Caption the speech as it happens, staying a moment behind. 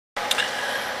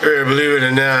Believe it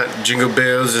or not, Jingle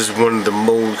Bells is one of the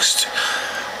most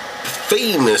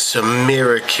famous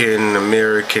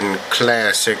American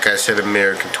classic. I said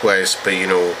American twice, but you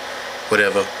know,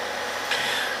 whatever.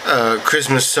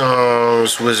 Christmas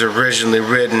songs was originally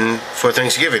written for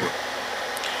Thanksgiving.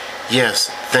 Yes,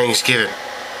 Thanksgiving.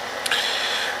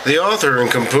 The author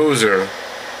and composer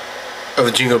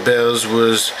of Jingle Bells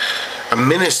was a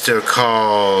minister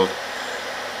called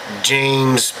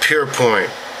James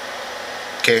Pierpont.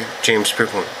 Okay, James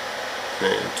Pierpont.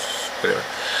 Whatever.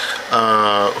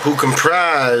 Who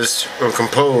comprised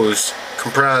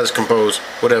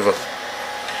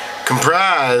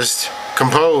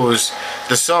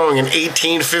the song in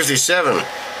 1857.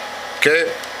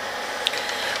 Okay?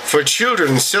 For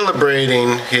children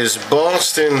celebrating his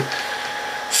Boston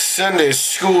Sunday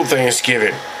school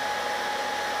Thanksgiving.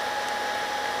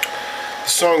 The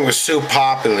song was so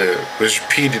popular, it was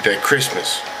repeated at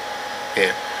Christmas.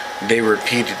 Yeah, they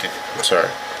repeated it. I'm sorry.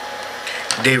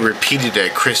 They repeated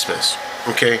at Christmas.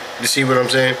 Okay, you see what I'm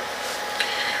saying?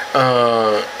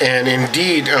 And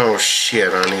indeed, oh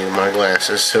shit, I need my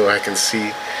glasses so I can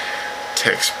see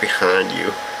text behind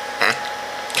you.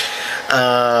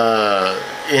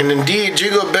 And indeed,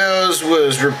 Jingle Bells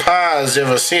was reprised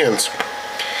ever since.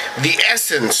 The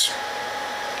essence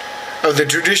of the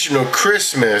traditional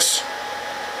Christmas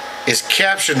is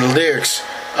captured in the lyrics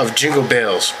of Jingle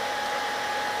Bells.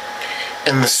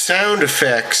 And the sound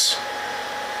effects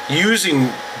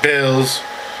using bells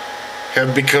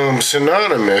have become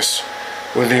synonymous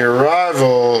with the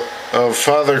arrival of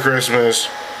Father Christmas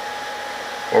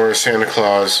or Santa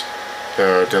Claus,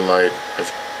 the delight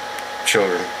of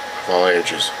children of all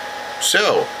ages.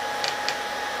 So,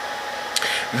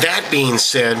 that being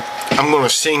said, I'm going to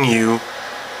sing you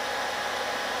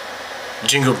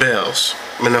Jingle Bells,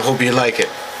 and I hope you like it,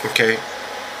 okay?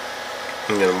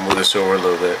 I'm going to move this over a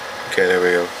little bit. Okay, there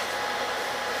we go.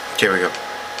 Here we go.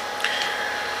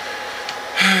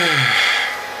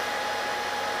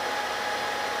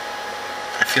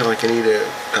 I feel like I need a...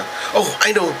 oh,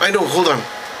 I know, hold on.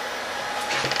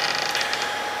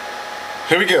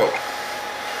 Here we go.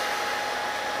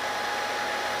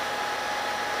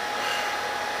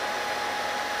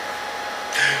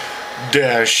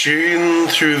 Dashing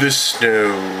through the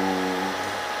snow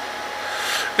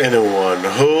in a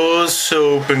one-horse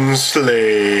open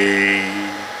sleigh,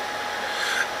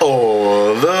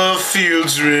 o'er the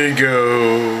fields we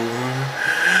go,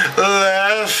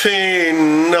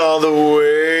 laughing all the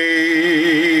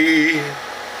way.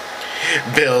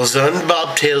 Bells on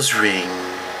bobtails ring,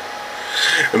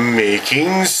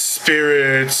 making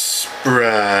spirits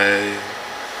bright.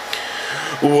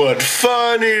 What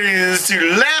fun it is to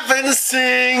laugh and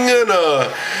sing on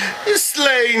a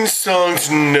sleighing song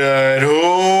tonight.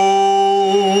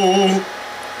 Oh,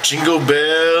 jingle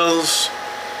bells,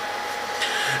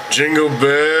 jingle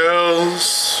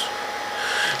bells,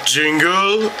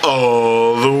 jingle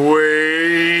all the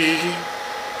way.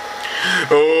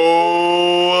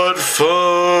 Oh, what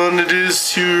fun it is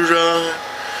to ride.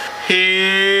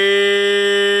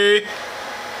 Hey,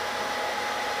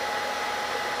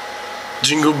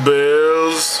 jingle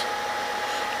bells,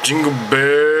 jingle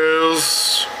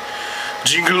bells,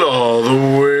 jingle all the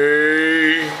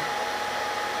way.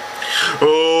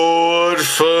 Oh, what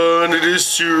fun it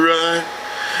is to ride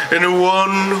in a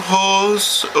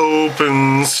one-horse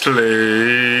open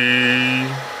sleigh.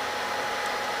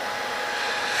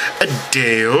 A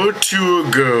day or two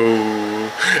ago,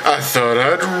 I thought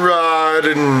I'd ride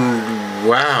and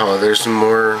wow, there's some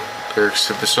more lyrics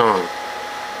to the song.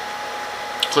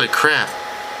 Holy crap.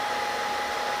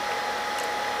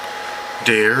 A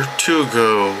day or two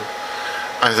ago,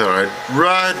 I thought I'd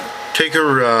take a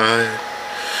ride,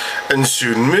 and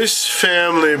soon Miss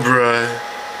Family Bride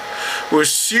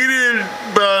was seated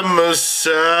by my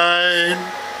side.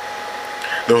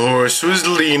 The horse was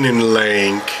lean and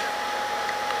lank.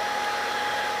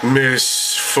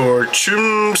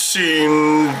 Misfortune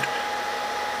seemed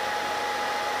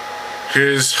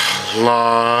his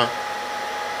lot.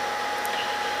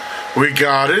 We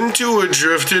got into a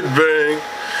drifted bank,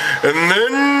 and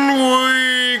then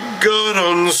we got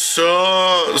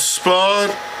unsought.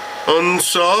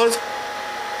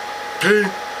 Hey,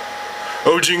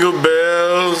 oh, jingle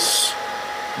bells,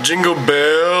 jingle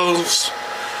bells,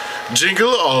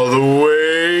 jingle all the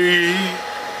way.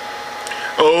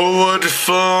 Oh, what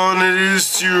fun it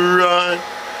is to ride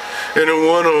in a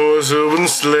one-horse open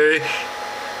sleigh.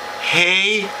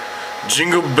 Hey,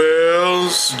 jingle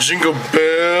bells, jingle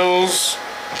bells,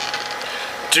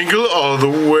 jingle all the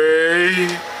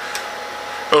way.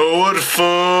 Oh, what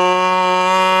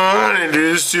fun it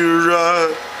is to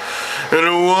ride in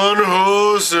a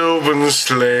one-horse open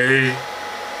sleigh.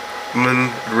 And then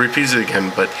it repeats it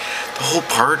again, but the whole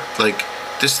part, like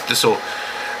this whole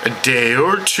a day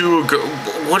or two ago.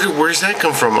 Where's that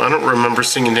come from? I don't remember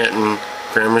singing that in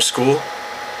grammar school.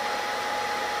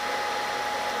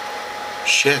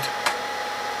 Shit.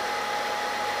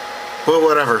 Well,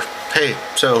 whatever. Hey,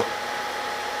 so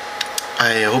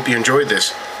I hope you enjoyed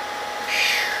this.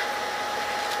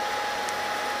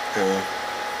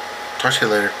 Talk to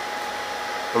you later.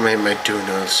 I might do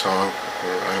another song.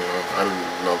 Or I don't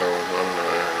know. Another one. I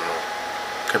don't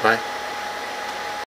know. Okay, bye.